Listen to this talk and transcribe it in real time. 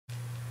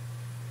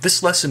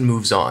This lesson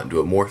moves on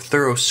to a more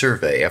thorough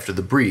survey after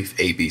the brief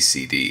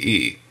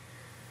ABCDE.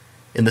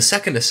 In the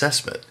second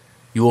assessment,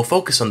 you will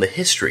focus on the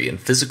history and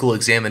physical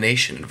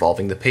examination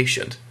involving the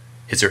patient,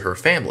 his or her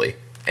family,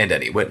 and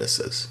any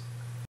witnesses.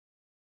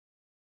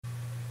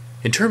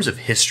 In terms of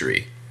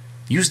history,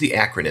 use the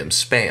acronym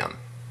SPAM,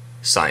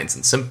 Signs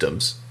and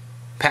Symptoms,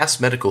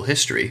 Past Medical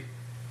History,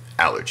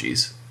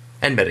 Allergies,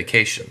 and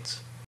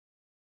Medications.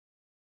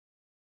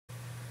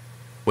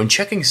 When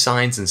checking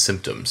signs and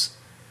symptoms,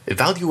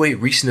 evaluate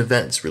recent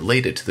events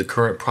related to the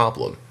current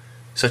problem,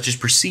 such as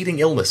preceding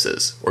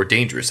illnesses or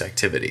dangerous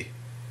activity.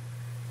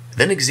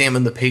 Then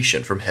examine the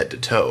patient from head to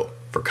toe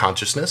for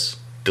consciousness,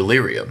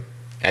 delirium,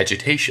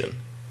 agitation,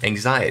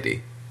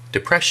 anxiety,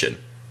 depression,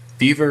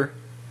 fever,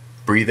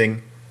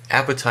 breathing,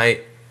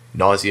 appetite,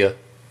 nausea,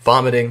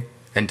 vomiting,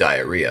 and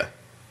diarrhea.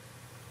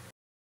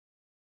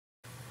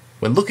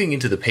 When looking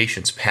into the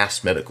patient's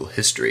past medical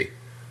history,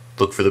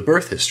 look for the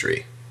birth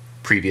history,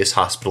 previous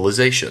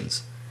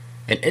hospitalizations,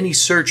 and any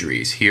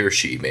surgeries he or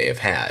she may have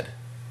had.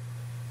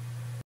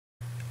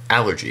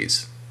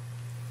 Allergies.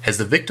 Has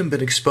the victim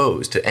been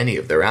exposed to any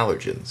of their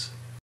allergens?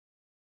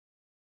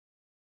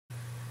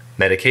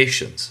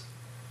 Medications.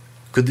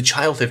 Could the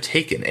child have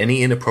taken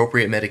any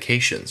inappropriate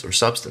medications or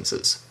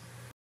substances?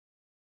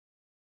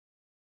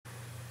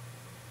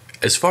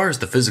 As far as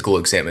the physical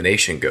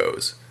examination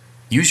goes,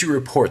 use your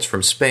reports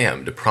from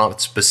SPAM to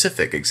prompt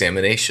specific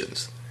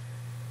examinations.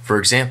 For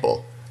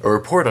example, a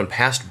report on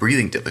past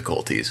breathing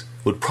difficulties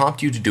would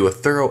prompt you to do a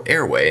thorough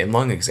airway and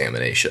lung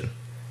examination.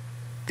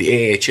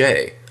 The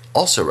AHA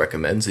also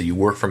recommends that you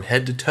work from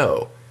head to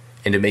toe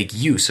and to make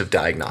use of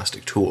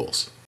diagnostic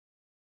tools.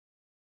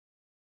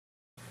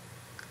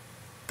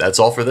 That's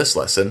all for this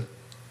lesson.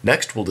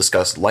 Next, we'll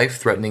discuss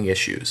life-threatening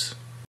issues.